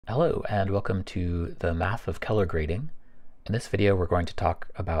Hello and welcome to the math of color grading. In this video we're going to talk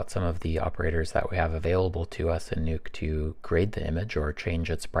about some of the operators that we have available to us in Nuke to grade the image or change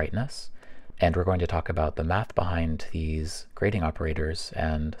its brightness. And we're going to talk about the math behind these grading operators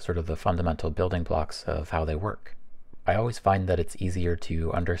and sort of the fundamental building blocks of how they work. I always find that it's easier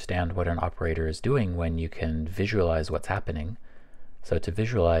to understand what an operator is doing when you can visualize what's happening. So to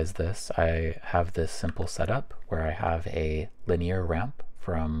visualize this, I have this simple setup where I have a linear ramp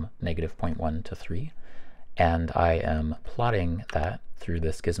from -0.1 to 3, and I am plotting that through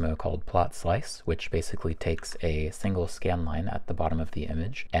this gizmo called plot slice, which basically takes a single scan line at the bottom of the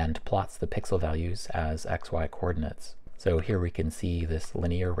image and plots the pixel values as XY coordinates. So here we can see this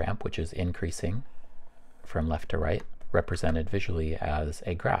linear ramp, which is increasing from left to right, represented visually as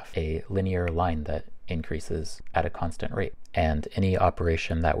a graph, a linear line that increases at a constant rate. And any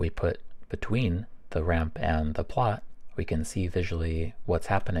operation that we put between the ramp and the plot, we can see visually what's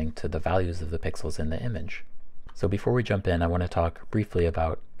happening to the values of the pixels in the image. So before we jump in, I want to talk briefly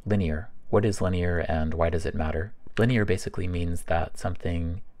about linear. What is linear and why does it matter? Linear basically means that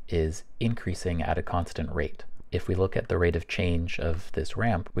something is increasing at a constant rate. If we look at the rate of change of this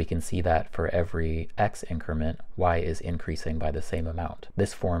ramp, we can see that for every x increment, y is increasing by the same amount.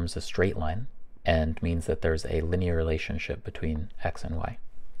 This forms a straight line and means that there's a linear relationship between x and y.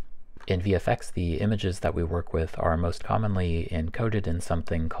 In VFX, the images that we work with are most commonly encoded in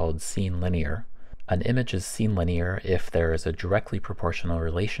something called scene linear. An image is scene linear if there is a directly proportional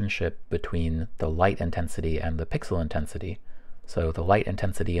relationship between the light intensity and the pixel intensity. So the light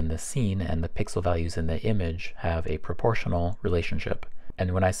intensity in the scene and the pixel values in the image have a proportional relationship.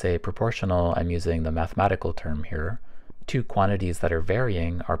 And when I say proportional, I'm using the mathematical term here. Two quantities that are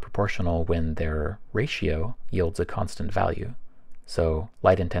varying are proportional when their ratio yields a constant value. So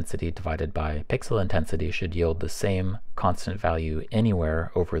light intensity divided by pixel intensity should yield the same constant value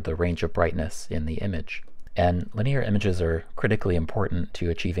anywhere over the range of brightness in the image. And linear images are critically important to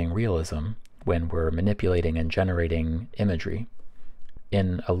achieving realism when we're manipulating and generating imagery.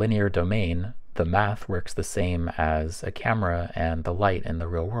 In a linear domain, the math works the same as a camera and the light in the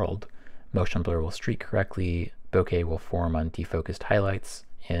real world. Motion blur will streak correctly, bokeh will form on defocused highlights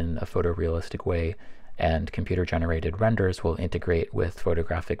in a photorealistic way, and computer-generated renders will integrate with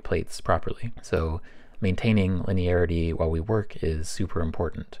photographic plates properly. So maintaining linearity while we work is super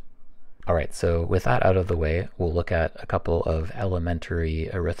important. Alright, so with that out of the way, we'll look at a couple of elementary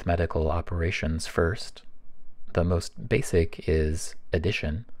arithmetical operations first. The most basic is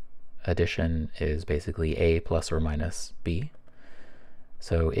addition. Addition is basically a plus or minus b.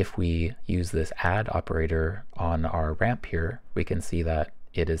 So if we use this add operator on our ramp here, we can see that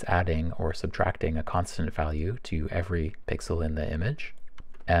it is adding or subtracting a constant value to every pixel in the image.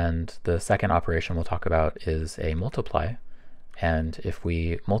 And the second operation we'll talk about is a multiply. And if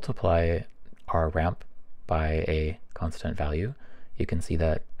we multiply our ramp by a constant value, you can see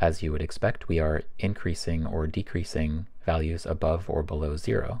that, as you would expect, we are increasing or decreasing values above or below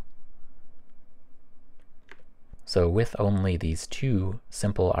 0. So with only these two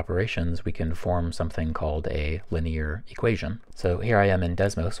simple operations, we can form something called a linear equation. So here I am in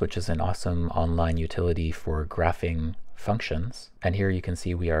Desmos, which is an awesome online utility for graphing functions. And here you can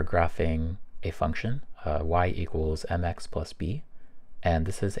see we are graphing a function, y equals mx plus b. And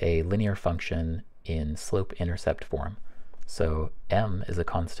this is a linear function in slope-intercept form. So m is a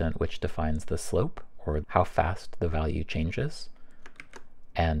constant which defines the slope, or how fast the value changes.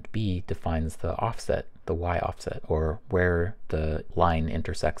 And b defines the offset, the y offset, or where the line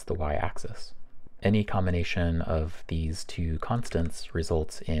intersects the y-axis. Any combination of these two constants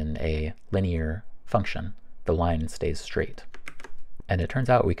results in a linear function. The line stays straight. And it turns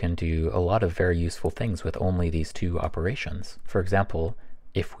out we can do a lot of very useful things with only these two operations. For example,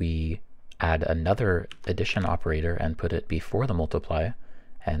 if we add another addition operator and put it before the multiply,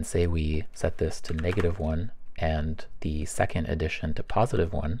 and say we set this to -1 and the second addition to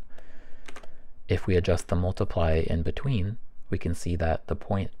 +1, if we adjust the multiply in between, we can see that the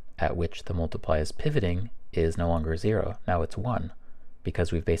point at which the multiply is pivoting is no longer 0. Now it's 1,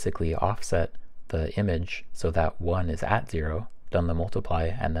 because we've basically offset the image so that 1 is at 0, done the multiply,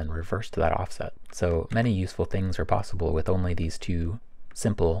 and then reversed that offset. So many useful things are possible with only these two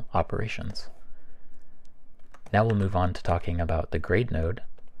simple operations. Now we'll move on to talking about the grade node.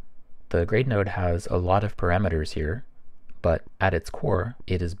 The grade node has a lot of parameters here, but at its core,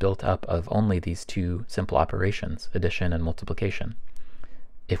 it is built up of only these two simple operations, addition and multiplication.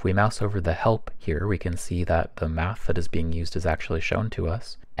 If we mouse over the help here, we can see that the math that is being used is actually shown to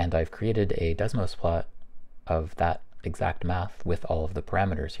us, and I've created a Desmos plot of that exact math with all of the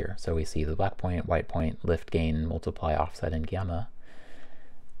parameters here. So we see the black point, white point, lift, gain, multiply, offset, and gamma.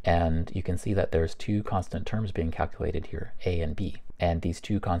 And you can see that there's two constant terms being calculated here, a and b. And these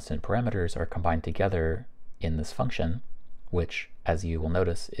two constant parameters are combined together in this function, which, as you will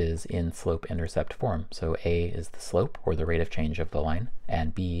notice, is in slope-intercept form. So a is the slope, or the rate of change of the line,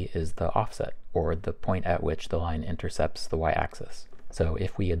 and b is the offset, or the point at which the line intercepts the y-axis. So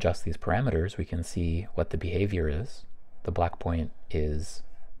if we adjust these parameters, we can see what the behavior is. The black point is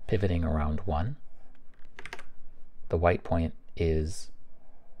pivoting around 1. The white point is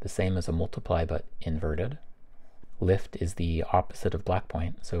the same as a multiply but inverted. Lift is the opposite of black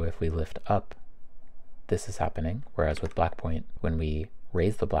point, so if we lift up, this is happening, whereas with black point, when we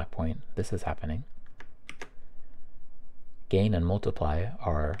raise the black point, this is happening. Gain and multiply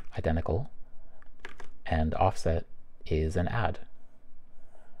are identical, and offset is an add.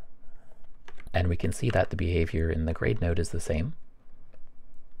 And we can see that the behavior in the grade node is the same.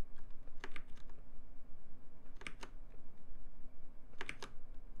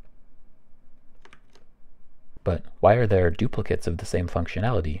 But why are there duplicates of the same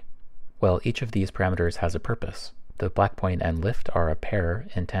functionality? Well, each of these parameters has a purpose. The black point and lift are a pair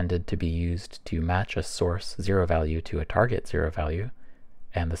intended to be used to match a source 0 value to a target 0 value,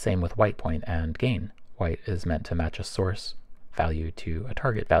 and the same with white point and gain. White is meant to match a source value to a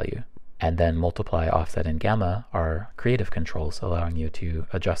target value. And then multiply, offset, and gamma are creative controls, allowing you to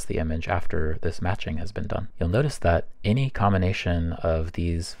adjust the image after this matching has been done. You'll notice that any combination of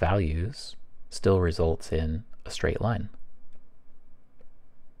these values still results in a straight line.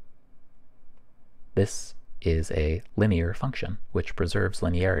 This is a linear function, which preserves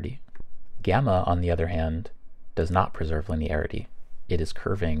linearity. Gamma, on the other hand, does not preserve linearity. It is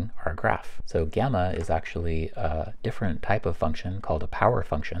curving our graph. So gamma is actually a different type of function called a power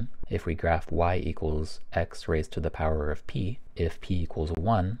function. If we graph y equals x raised to the power of p, if p equals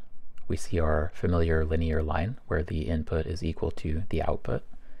 1, we see our familiar linear line where the input is equal to the output.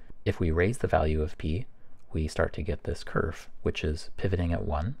 If we raise the value of p, we start to get this curve, which is pivoting at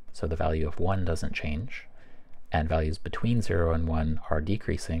 1, so the value of 1 doesn't change, and values between 0 and 1 are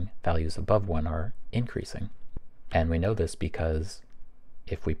decreasing, values above 1 are increasing. And we know this because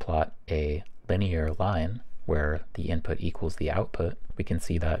if we plot a linear line where the input equals the output, we can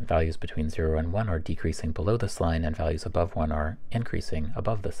see that values between 0 and 1 are decreasing below this line, and values above 1 are increasing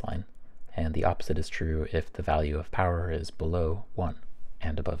above this line. And the opposite is true if the value of power is below 1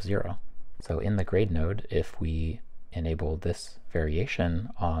 and above 0. So in the grade node, if we enable this variation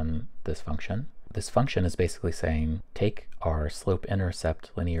on this function is basically saying take our slope-intercept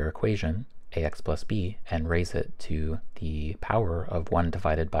linear equation, ax plus b, and raise it to the power of 1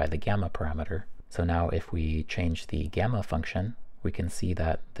 divided by the gamma parameter. So now if we change the gamma function, we can see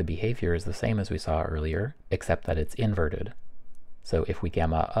that the behavior is the same as we saw earlier, except that it's inverted. So if we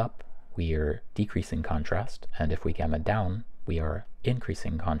gamma up, we are decreasing contrast, and if we gamma down, we are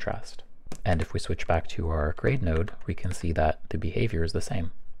increasing contrast. And if we switch back to our grade node, we can see that the behavior is the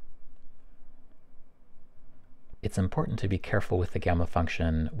same. It's important to be careful with the gamma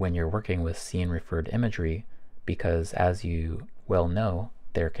function when you're working with scene-referred imagery, because as you well know,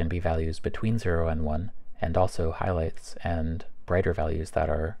 there can be values between 0 and 1, and also highlights and brighter values that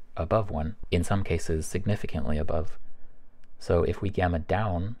are above 1, in some cases significantly above. So if we gamma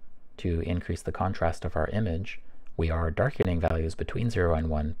down to increase the contrast of our image, we are darkening values between 0 and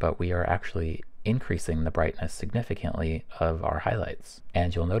 1, but we are actually increasing the brightness significantly of our highlights.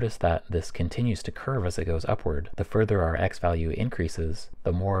 And you'll notice that this continues to curve as it goes upward. The further our x value increases,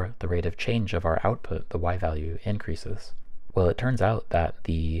 the more the rate of change of our output, the y value, increases. Well, it turns out that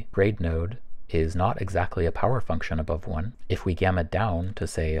the grade node is not exactly a power function above 1. If we gamma down to,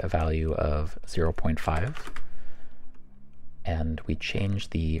 say, a value of 0.5, and we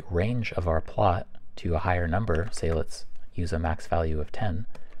change the range of our plot to a higher number, say let's use a max value of 10,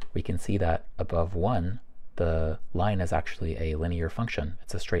 we can see that above 1, the line is actually a linear function.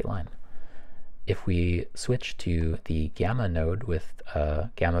 It's a straight line. If we switch to the gamma node with a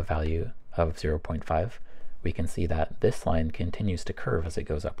gamma value of 0.5, we can see that this line continues to curve as it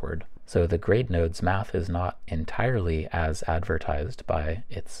goes upward. So the grade node's math is not entirely as advertised by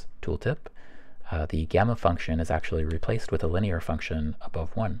its tooltip. The gamma function is actually replaced with a linear function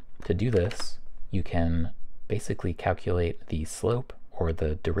above 1. To do this, you can basically calculate the slope or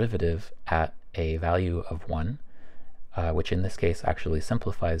the derivative at a value of 1, which in this case actually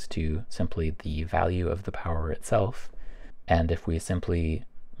simplifies to simply the value of the power itself. And if we simply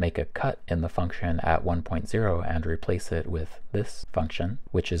make a cut in the function at 1.0 and replace it with this function,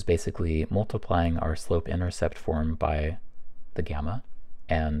 which is basically multiplying our slope-intercept form by the gamma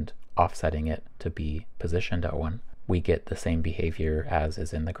and offsetting it to be positioned at 1, we get the same behavior as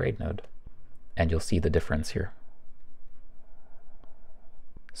is in the grade node. And you'll see the difference here.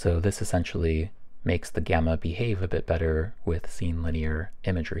 So this essentially makes the gamma behave a bit better with scene linear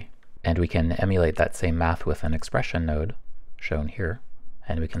imagery. And we can emulate that same math with an expression node, shown here,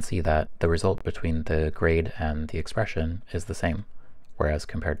 and we can see that the result between the grade and the expression is the same, whereas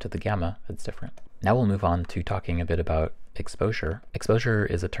compared to the gamma, it's different. Now we'll move on to talking a bit about exposure. Exposure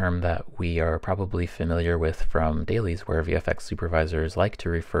is a term that we are probably familiar with from dailies, where VFX supervisors like to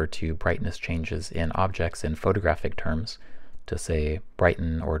refer to brightness changes in objects in photographic terms, to say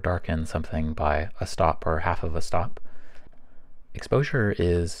brighten or darken something by a stop or half of a stop. Exposure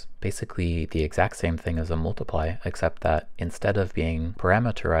is basically the exact same thing as a multiply, except that instead of being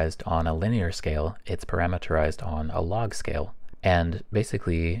parameterized on a linear scale, it's parameterized on a log scale. And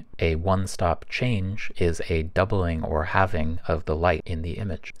basically, a one-stop change is a doubling or halving of the light in the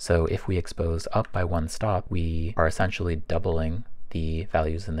image. So if we expose up by one stop, we are essentially doubling the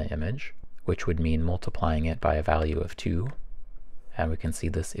values in the image, which would mean multiplying it by a value of 2. And we can see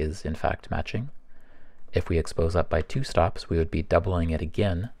this is in fact matching. If we expose up by 2 stops, we would be doubling it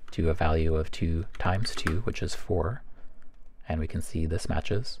again to a value of 2 times 2, which is 4. And we can see this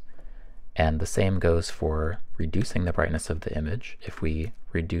matches. And the same goes for reducing the brightness of the image. If we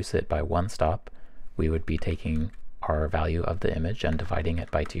reduce it by 1 stop, we would be taking our value of the image and dividing it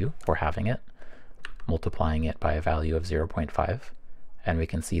by 2, or halving it, multiplying it by a value of 0.5. And we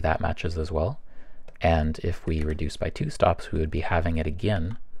can see that matches as well. And if we reduce by 2 stops, we would be halving it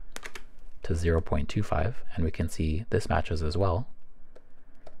again to 0.25, and we can see this matches as well.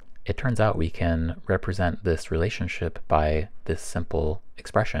 It turns out we can represent this relationship by this simple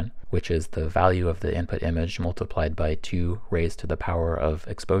expression, which is the value of the input image multiplied by 2 raised to the power of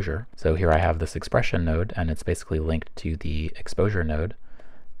exposure. So here I have this expression node, and it's basically linked to the exposure node.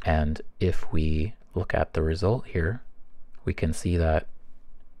 And if we look at the result here, we can see that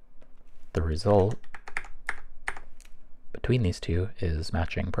the result between these two is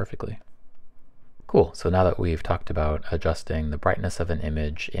matching perfectly. Cool, so now that we've talked about adjusting the brightness of an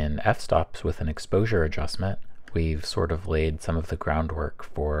image in f-stops with an exposure adjustment, we've sort of laid some of the groundwork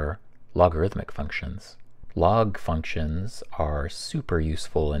for logarithmic functions. Log functions are super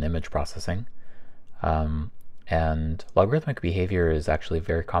useful in image processing, and logarithmic behavior is actually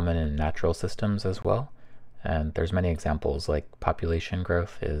very common in natural systems as well. And there's many examples, like population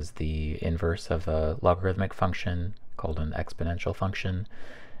growth is the inverse of a logarithmic function called an exponential function.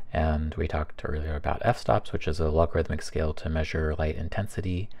 And we talked earlier about f-stops, which is a logarithmic scale to measure light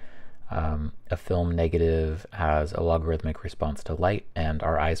intensity. A film negative has a logarithmic response to light, and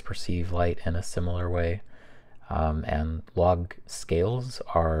our eyes perceive light in a similar way. And log scales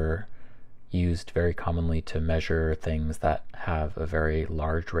are used very commonly to measure things that have a very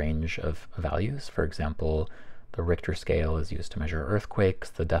large range of values. For example, the Richter scale is used to measure earthquakes,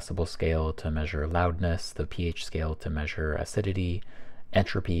 the decibel scale to measure loudness, the pH scale to measure acidity,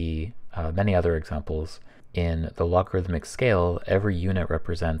 entropy, many other examples. In the logarithmic scale, every unit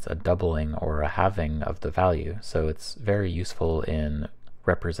represents a doubling or a halving of the value, so it's very useful in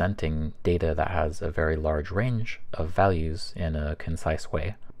representing data that has a very large range of values in a concise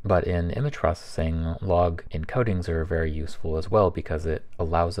way. But in image processing, log encodings are very useful as well, because it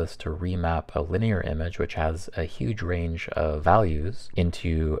allows us to remap a linear image which has a huge range of values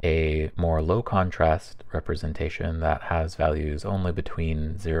into a more low contrast representation that has values only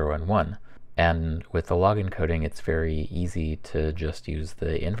between 0 and 1. And with the log encoding, it's very easy to just use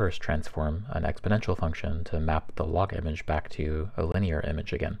the inverse transform, an exponential function, to map the log image back to a linear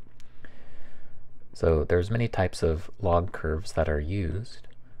image again. So there's many types of log curves that are used.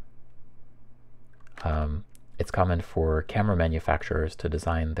 It's common for camera manufacturers to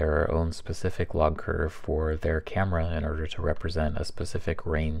design their own specific log curve for their camera in order to represent a specific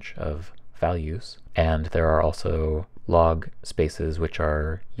range of values. And there are also log spaces which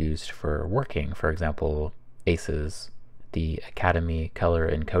are used for working. For example, ACES, the Academy Color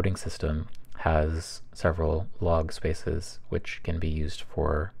Encoding System, has several log spaces which can be used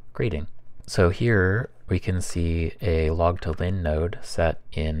for grading. So here we can see a log to lin node set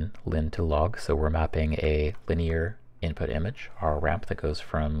in lin to log. So we're mapping a linear input image, our ramp that goes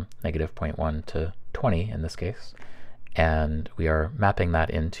from -0.1 to 20 in this case. And we are mapping that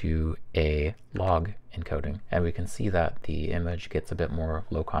into a log encoding. And we can see that the image gets a bit more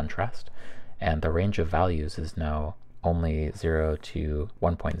low contrast. And the range of values is now only 0 to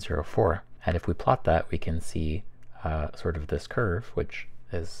 1.04. And if we plot that, we can see sort of this curve, which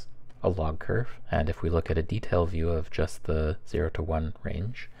is a log curve. And if we look at a detail view of just the 0 to 1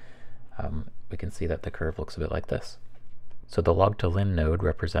 range, we can see that the curve looks a bit like this. So the log to lin node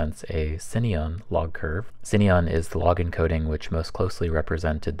represents a Cineon log curve. Cineon is the log encoding which most closely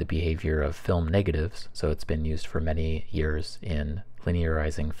represented the behavior of film negatives, so it's been used for many years in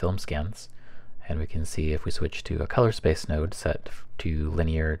linearizing film scans. And we can see if we switch to a color space node set to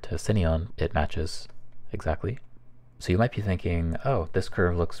linear to Cineon, it matches exactly. So you might be thinking, oh, this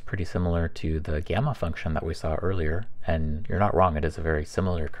curve looks pretty similar to the gamma function that we saw earlier. And you're not wrong, it is a very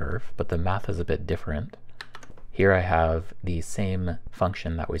similar curve, but the math is a bit different. Here I have the same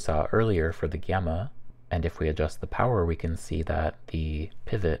function that we saw earlier for the gamma, and if we adjust the power, we can see that the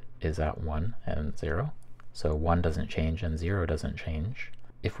pivot is at 1 and 0. So 1 doesn't change and 0 doesn't change.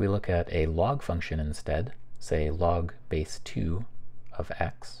 If we look at a log function instead, say log base 2 of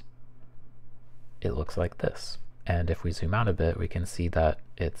x, it looks like this. And if we zoom out a bit, we can see that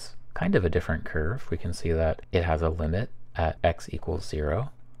it's kind of a different curve. We can see that it has a limit at x equals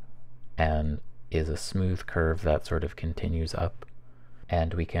 0 and is a smooth curve that sort of continues up.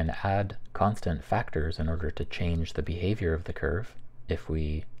 And we can add constant factors in order to change the behavior of the curve. If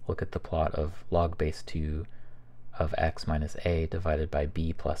we look at the plot of log base 2 of x minus a divided by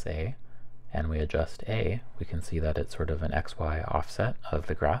b plus a, and we adjust a, we can see that it's sort of an xy offset of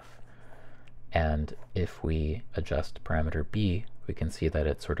the graph. And if we adjust parameter b, we can see that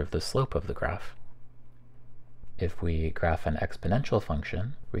it's sort of the slope of the graph. If we graph an exponential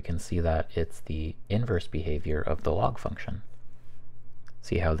function, we can see that it's the inverse behavior of the log function.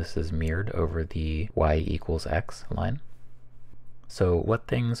 See how this is mirrored over the y equals x line? So what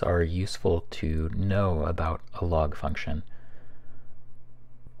things are useful to know about a log function?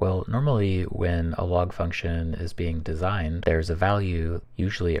 Well, normally when a log function is being designed, there's a value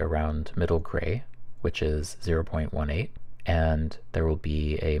usually around middle gray, which is 0.18, and there will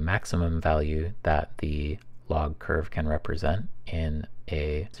be a maximum value that the log curve can represent in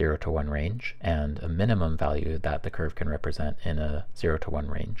a 0 to 1 range, and a minimum value that the curve can represent in a 0 to 1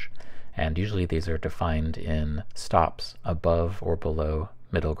 range. And usually these are defined in stops above or below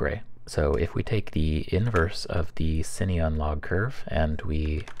middle gray. So if we take the inverse of the Cineon log curve and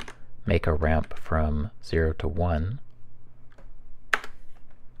we make a ramp from 0 to 1,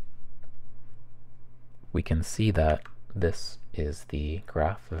 we can see that this is the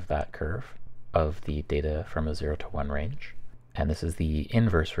graph of that curve of the data from a 0 to 1 range. And this is the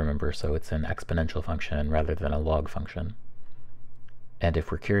inverse, remember, so it's an exponential function rather than a log function. And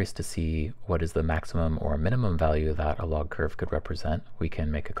if we're curious to see what is the maximum or minimum value that a log curve could represent, we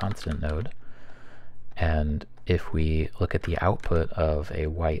can make a constant node. And if we look at the output of a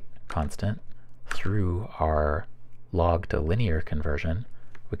white constant through our log to linear conversion,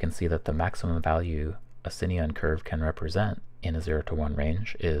 we can see that the maximum value a Cineon curve can represent in a 0 to 1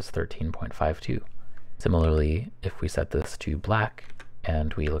 range is 13.52. Similarly, if we set this to black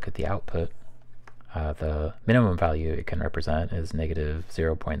and we look at the output, the minimum value it can represent is negative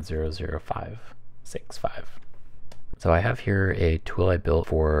 0.00565. So I have here a tool I built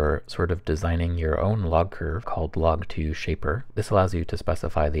for sort of designing your own log curve called Log2Shaper. This allows you to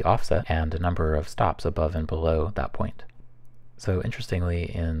specify the offset and a number of stops above and below that point. So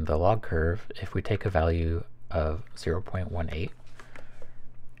interestingly, in the log curve, if we take a value of 0.18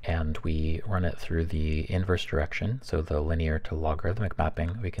 and we run it through the inverse direction, so the linear to logarithmic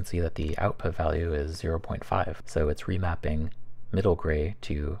mapping, we can see that the output value is 0.5. So it's remapping middle gray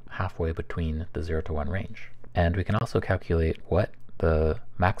to halfway between the 0 to 1 range. And we can also calculate what the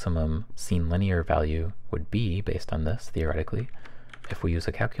maximum seen linear value would be based on this, theoretically, if we use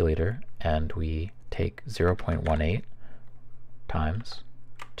a calculator and we take 0.18 times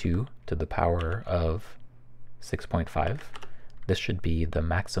 2 to the power of 6.5. This should be the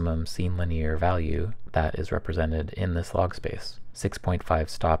maximum seen linear value that is represented in this log space, 6.5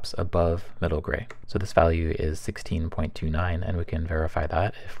 stops above middle gray. So this value is 16.29, and we can verify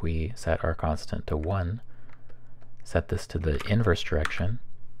that if we set our constant to 1, set this to the inverse direction,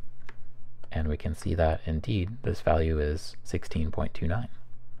 and we can see that indeed this value is 16.29.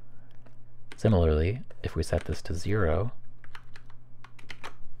 Similarly, if we set this to 0,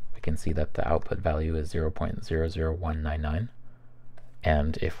 we can see that the output value is 0.00199.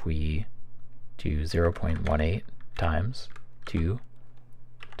 And if we do 0.18 times 2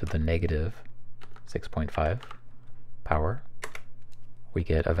 to the negative 6.5 power, we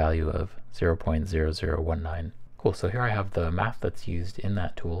get a value of 0.0019. Cool, so here I have the math that's used in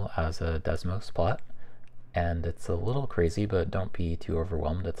that tool as a Desmos plot. And it's a little crazy, but don't be too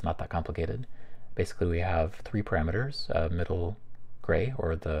overwhelmed. It's not that complicated. Basically, we have 3 parameters, middle gray,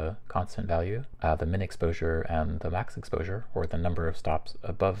 or the constant value, the min exposure, and the max exposure, or the number of stops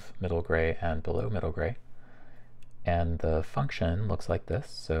above middle gray and below middle gray. And the function looks like this.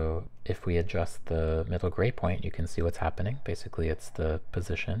 So if we adjust the middle gray point, you can see what's happening. Basically, it's the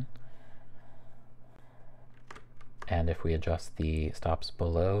position. And if we adjust the stops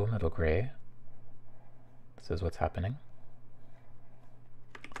below middle gray, this is what's happening.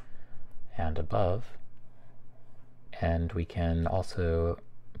 and above. And we can also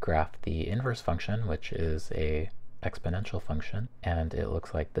graph the inverse function, which is a exponential function, and it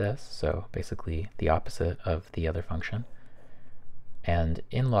looks like this, so basically the opposite of the other function. And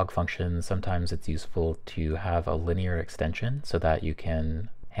in log functions, sometimes it's useful to have a linear extension so that you can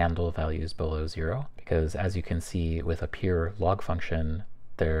handle values below 0, because as you can see with a pure log function,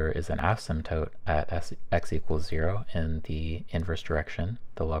 there is an asymptote at x equals 0 in the inverse direction,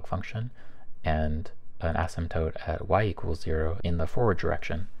 the log function, and an asymptote at y equals 0 in the forward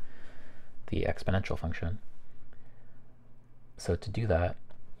direction, the exponential function. So to do that,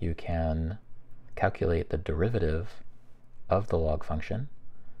 you can calculate the derivative of the log function.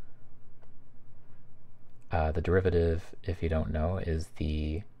 The derivative, if you don't know, is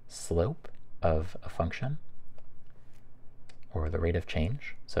the slope of a function, or the rate of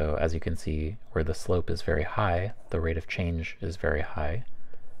change. So as you can see, where the slope is very high, the rate of change is very high,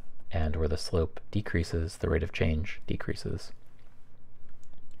 and where the slope decreases, the rate of change decreases.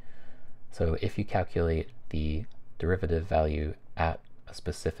 So if you calculate the derivative value at a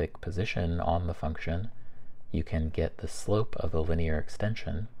specific position on the function, you can get the slope of a linear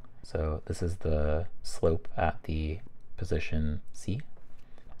extension. So this is the slope at the position C.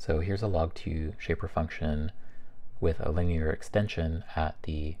 So here's a log2 shaper function with a linear extension at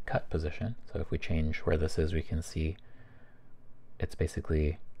the cut position. So if we change where this is, we can see it's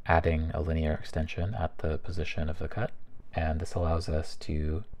basically adding a linear extension at the position of the cut. And this allows us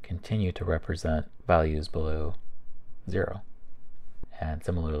to continue to represent values below 0. And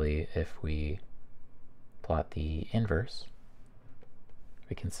similarly, if we plot the inverse,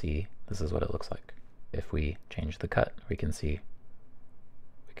 we can see this is what it looks like. If we change the cut, we can see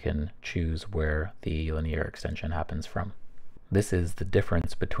we can choose where the linear extension happens from. This is the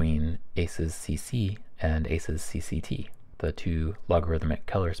difference between ACES CC and ACES CCT, the two logarithmic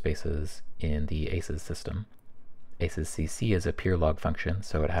color spaces in the ACES system. ACES CC is a pure log function,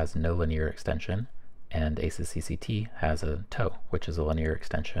 so it has no linear extension, and ACES CCT has a toe, which is a linear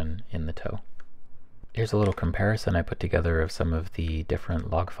extension in the toe. Here's a little comparison I put together of some of the different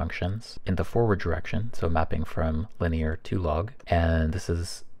log functions in the forward direction, so mapping from linear to log. And this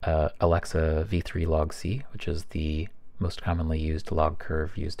is Alexa v3 log C, which is the most commonly used log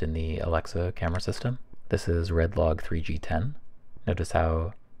curve used in the Alexa camera system. This is red log 3G10. Notice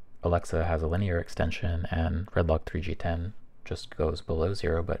how Alexa has a linear extension and red log 3G10 just goes below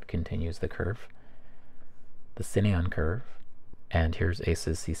 0 but continues the curve. The Cineon curve, and here's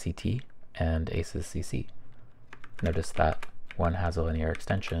ACES CCT and ACES CC. Notice that one has a linear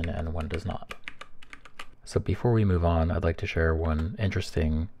extension and one does not. So before we move on, I'd like to share one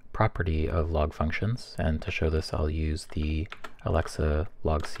interesting property of log functions, and to show this I'll use the Alexa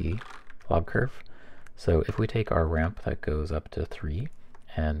log C log curve. So if we take our ramp that goes up to 3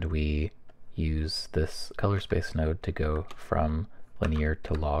 and we use this color space node to go from linear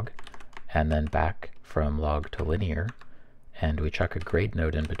to log and then back from log to linear, and we chuck a grade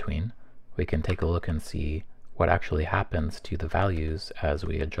node in between, we can take a look and see what actually happens to the values as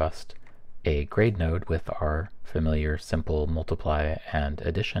we adjust a grade node with our familiar simple multiply and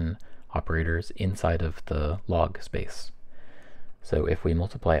addition operators inside of the log space. So if we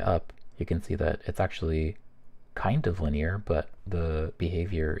multiply up, you can see that it's actually kind of linear, but the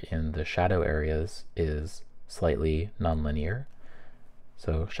behavior in the shadow areas is slightly nonlinear.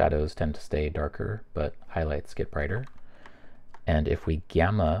 So shadows tend to stay darker, but highlights get brighter. And if we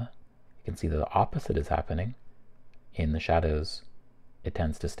gamma, you can see that the opposite is happening. In the shadows, it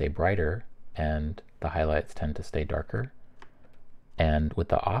tends to stay brighter, and the highlights tend to stay darker. And with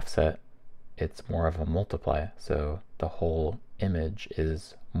the offset, it's more of a multiply, so the whole image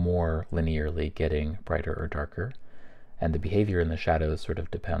is more linearly getting brighter or darker. And the behavior in the shadows sort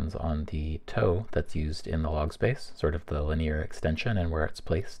of depends on the toe that's used in the log space, sort of the linear extension and where it's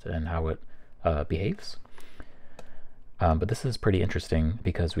placed and how it behaves. But this is pretty interesting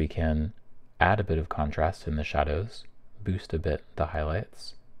because we can add a bit of contrast in the shadows, boost a bit the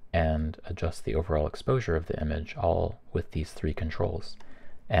highlights, and adjust the overall exposure of the image, all with these three controls.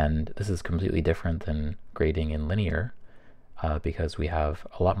 And this is completely different than grading in linear because we have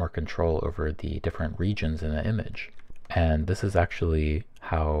a lot more control over the different regions in the image. And this is actually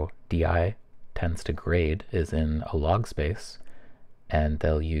how DI tends to grade, is in a log space, and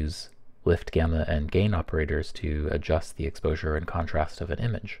they'll use lift, gamma, and gain operators to adjust the exposure and contrast of an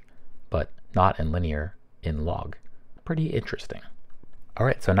image, but not in linear, in log. Pretty interesting. All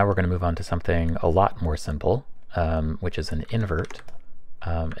right, so now we're going to move on to something a lot more simple, which is an invert.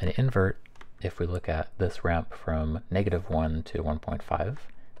 An invert, if we look at this ramp from -1 to 1.5,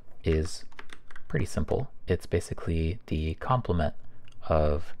 is pretty simple. It's basically the complement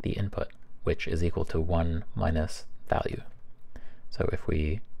of the input. which is equal to 1 minus value. So if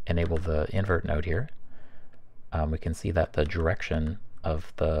we enable the invert node here, we can see that the direction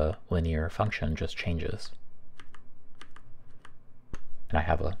of the linear function just changes. And I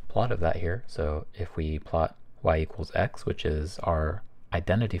have a plot of that here. So if we plot y equals x, which is our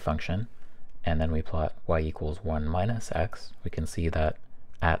identity function, and then we plot y equals 1 minus x, we can see that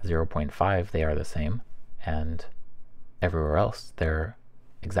at 0.5 they are the same, and everywhere else they're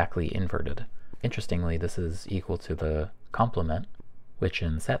exactly inverted. Interestingly, this is equal to the complement, which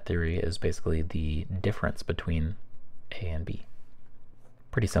in set theory is basically the difference between A and B.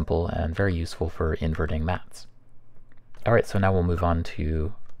 Pretty simple and very useful for inverting mats. Alright, so now we'll move on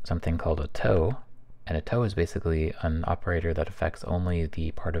to something called a toe. And a toe is basically an operator that affects only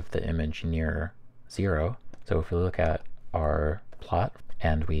the part of the image near 0. So if we look at our plot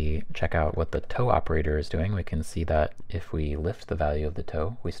and we check out what the toe operator is doing, we can see that if we lift the value of the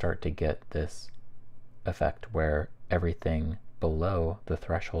toe, we start to get this effect where everything below the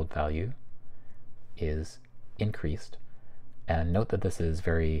threshold value is increased. And note that this is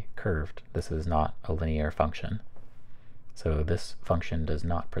very curved. This is not a linear function. So this function does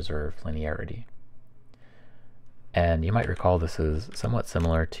not preserve linearity. And you might recall this is somewhat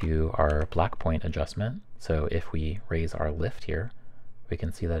similar to our black point adjustment. So if we raise our lift here, we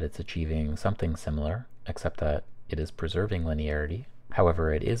can see that it's achieving something similar, except that it is preserving linearity.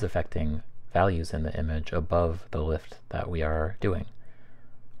 However, it is affecting values in the image above the lift that we are doing,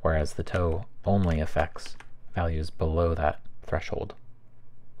 whereas the toe only affects values below that threshold.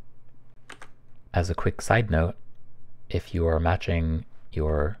 As a quick side note, if you are matching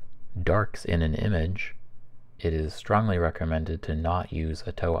your darks in an image, it is strongly recommended to not use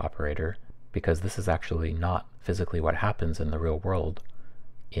a toe operator, because this is actually not physically what happens in the real world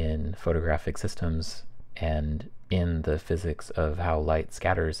in photographic systems and in the physics of how light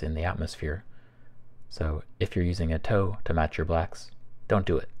scatters in the atmosphere. So if you're using a toe to match your blacks, don't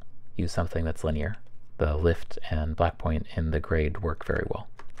do it. Use something that's linear. The lift and black point in the grade work very well.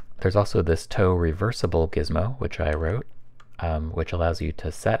 There's also this toe reversible gizmo, which I wrote, which allows you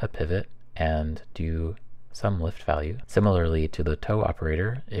to set a pivot and do some lift value. Similarly to the toe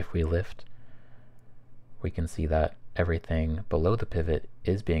operator, if we lift, we can see that everything below the pivot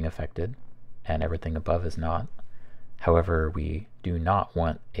is being affected and everything above is not. However, we do not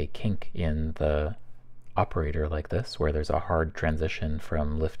want a kink in the operator like this, where there's a hard transition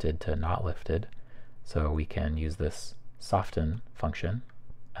from lifted to not lifted. So we can use this soften function.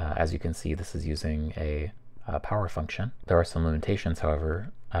 As you can see, this is using a power function. There are some limitations,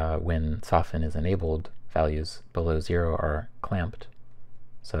 however. When soften is enabled, values below 0 are clamped.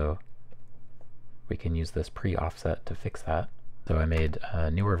 So we can use this pre-offset to fix that. So I made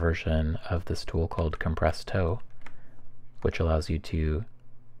a newer version of this tool called Compress Toe, which allows you to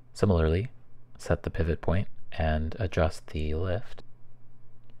similarly set the pivot point and adjust the lift.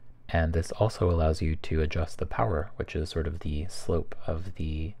 And this also allows you to adjust the power, which is sort of the slope of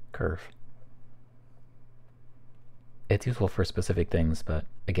the curve. It's useful for specific things, but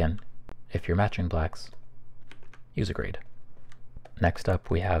again, if you're matching blacks, use a grade. Next up,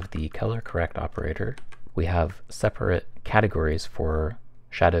 we have the ColorCorrect operator. We have separate categories for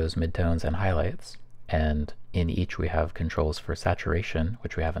shadows, midtones, and highlights, and in each we have controls for saturation,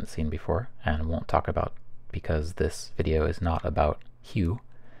 which we haven't seen before and won't talk about because this video is not about hue.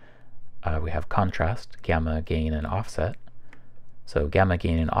 We have contrast, gamma, gain, and offset. So gamma,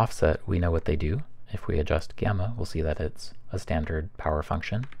 gain, and offset, we know what they do. If we adjust gamma, we'll see that it's a standard power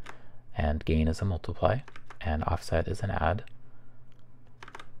function, and gain is a multiply, and offset is an add.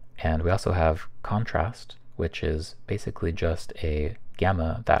 And we also have contrast, which is basically just a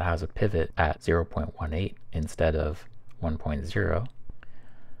gamma that has a pivot at 0.18 instead of 1.0.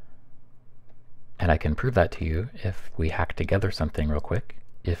 And I can prove that to you if we hack together something real quick.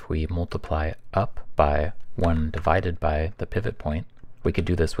 If we multiply up by 1 divided by the pivot point, we could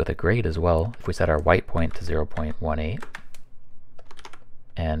do this with a grade as well. If we set our white point to 0.18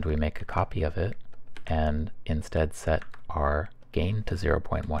 and we make a copy of it and instead set our gain to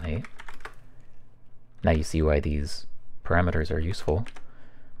 0.18, now you see why these parameters are useful.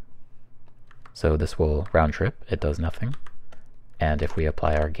 So this will round trip, it does nothing. And if we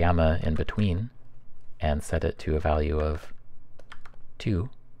apply our gamma in between and set it to a value of 2,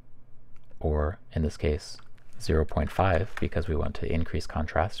 or in this case 0.5, because we want to increase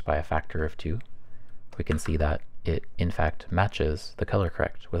contrast by a factor of 2, we can see that it in fact matches the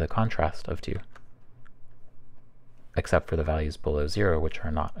ColorCorrect with a contrast of 2, except for the values below 0, which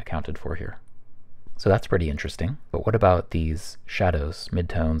are not accounted for here. So that's pretty interesting. But what about these shadows,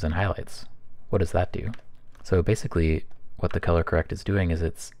 midtones, and highlights? What does that do? So basically what the ColorCorrect is doing is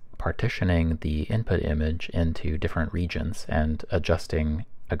it's partitioning the input image into different regions and adjusting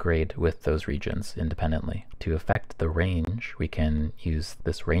a grade with those regions independently. To affect the range, we can use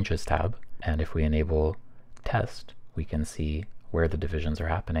this Ranges tab, and if we enable Test, we can see where the divisions are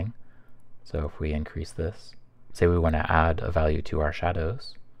happening. So if we increase this, say we want to add a value to our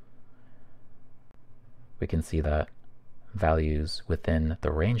shadows, we can see that values within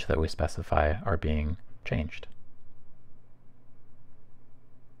the range that we specify are being changed.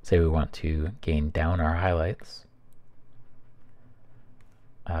 Say we want to gain down our highlights.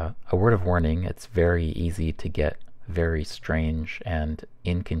 A word of warning, it's very easy to get very strange and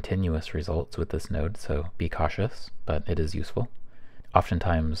incontinuous results with this node, so be cautious, but it is useful.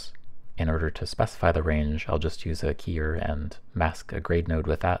 Oftentimes, in order to specify the range, I'll just use a keyer and mask a grade node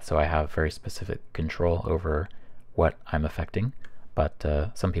with that, so I have very specific control over what I'm affecting, but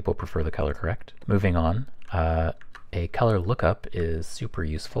some people prefer the ColorCorrect. Moving on, a color lookup is super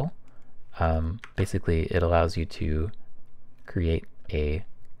useful. Basically, it allows you to create a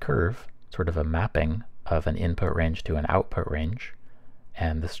curve, sort of a mapping of an input range to an output range,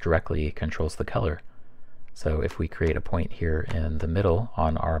 and this directly controls the color. So if we create a point here in the middle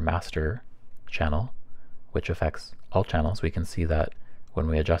on our master channel, which affects all channels, we can see that when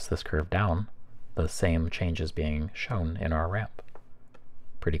we adjust this curve down, the same change is being shown in our ramp.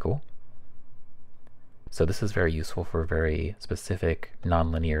 Pretty cool. So this is very useful for very specific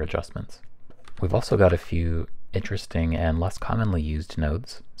nonlinear adjustments. We've also got a few interesting and less commonly used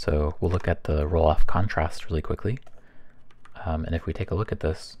nodes. So we'll look at the RolloffContrast really quickly. And if we take a look at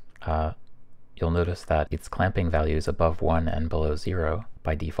this, you'll notice that it's clamping values above 1 and below 0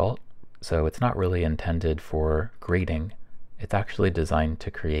 by default. So it's not really intended for grading. It's actually designed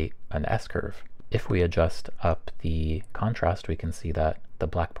to create an S-curve. If we adjust up the contrast, we can see that the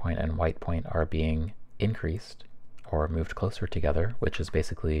black point and white point are being increased or moved closer together, which is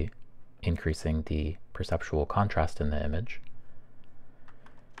basically increasing the perceptual contrast in the image.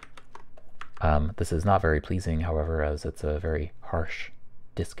 This is not very pleasing, however, as it's a very harsh,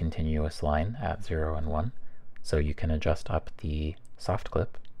 discontinuous line at 0 and 1. So you can adjust up the soft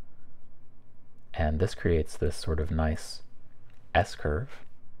clip, and this creates this sort of nice S-curve.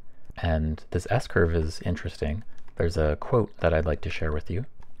 And this S-curve is interesting. There's a quote that I'd like to share with you.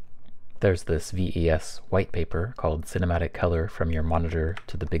 There's this VES white paper called Cinematic Color from Your Monitor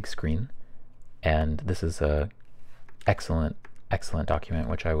to the Big Screen, and this is a excellent document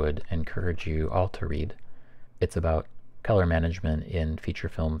which I would encourage you all to read. It's about color management in feature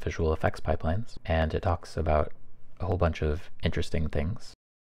film visual effects pipelines, and it talks about a whole bunch of interesting things.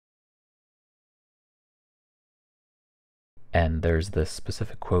 And there's this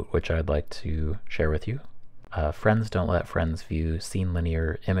specific quote which I'd like to share with you. Friends don't let friends view scene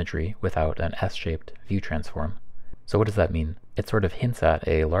linear imagery without an S-shaped view transform. So what does that mean? It sort of hints at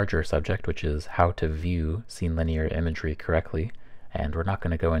a larger subject, which is how to view scene linear imagery correctly. And we're not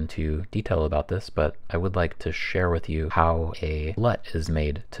going to go into detail about this, but I would like to share with you how a LUT is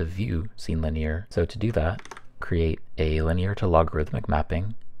made to view scene linear. So to do that, create a linear to logarithmic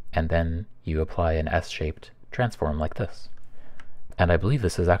mapping, and then you apply an S-shaped transform like this. And I believe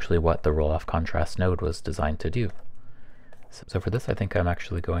this is actually what the RolloffContrast node was designed to do. So for this, I think I'm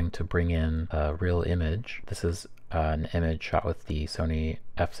actually going to bring in a real image. This is an image shot with the Sony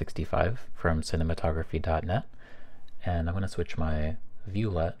f/65 from cinematography.net. And I'm going to switch my view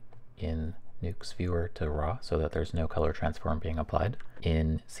LUT in Nuke's viewer to raw so that there's no color transform being applied.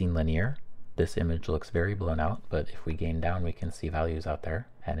 In scene linear, this image looks very blown out, but if we gain down, we can see values out there.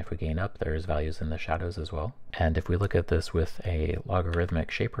 And if we gain up, there's values in the shadows as well. And if we look at this with a logarithmic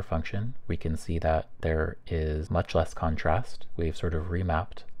shaper function, we can see that there is much less contrast. We've sort of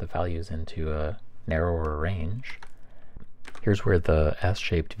remapped the values into a narrower range. Here's where the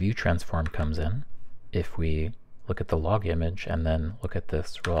S-shaped view transform comes in. If we look at the log image and then look at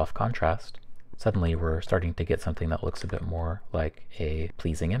this RolloffContrast, suddenly we're starting to get something that looks a bit more like a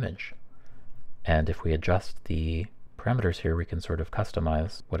pleasing image. And if we adjust the parameters here, we can sort of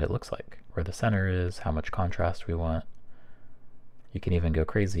customize what it looks like, where the center is, how much contrast we want. You can even go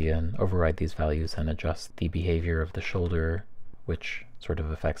crazy and override these values and adjust the behavior of the shoulder, which sort of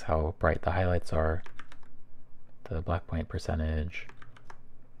affects how bright the highlights are, the black point percentage,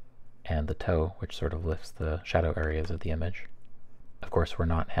 and the toe, which sort of lifts the shadow areas of the image. Of course, we're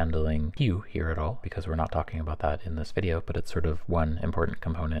not handling hue here at all because we're not talking about that in this video, but it's sort of one important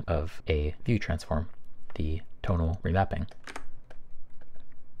component of a view transform, the tonal remapping.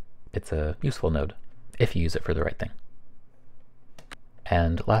 It's a useful node if you use it for the right thing.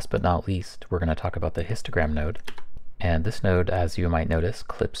 And last but not least, we're going to talk about the histogram node. And this node, as you might notice,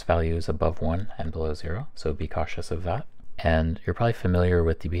 clips values above 1 and below 0, so be cautious of that. And you're probably familiar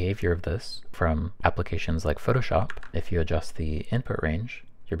with the behavior of this from applications like Photoshop. If you adjust the input range,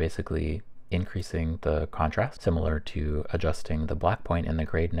 you're basically increasing the contrast, similar to adjusting the black point in the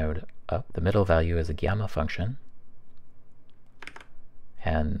grade node up. The middle value is a gamma function,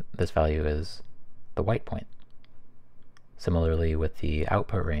 and this value is the white point. Similarly with the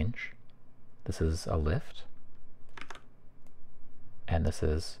output range, this is a lift, and this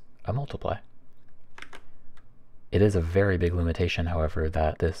is a multiply. It is a very big limitation, however,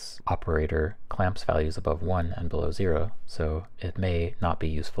 that this operator clamps values above 1 and below 0, so it may not be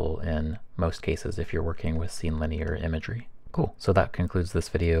useful in most cases if you're working with scene linear imagery. Cool, so that concludes this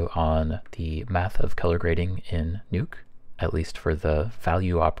video on the math of color grading in Nuke, at least for the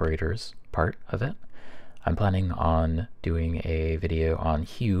value operators part of it. I'm planning on doing a video on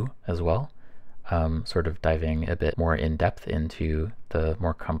hue as well, sort of diving a bit more in depth into the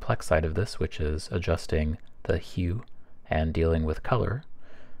more complex side of this, which is adjusting the hue and dealing with color.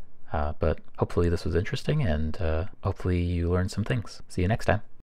 But hopefully this was interesting, and hopefully you learned some things. See you next time.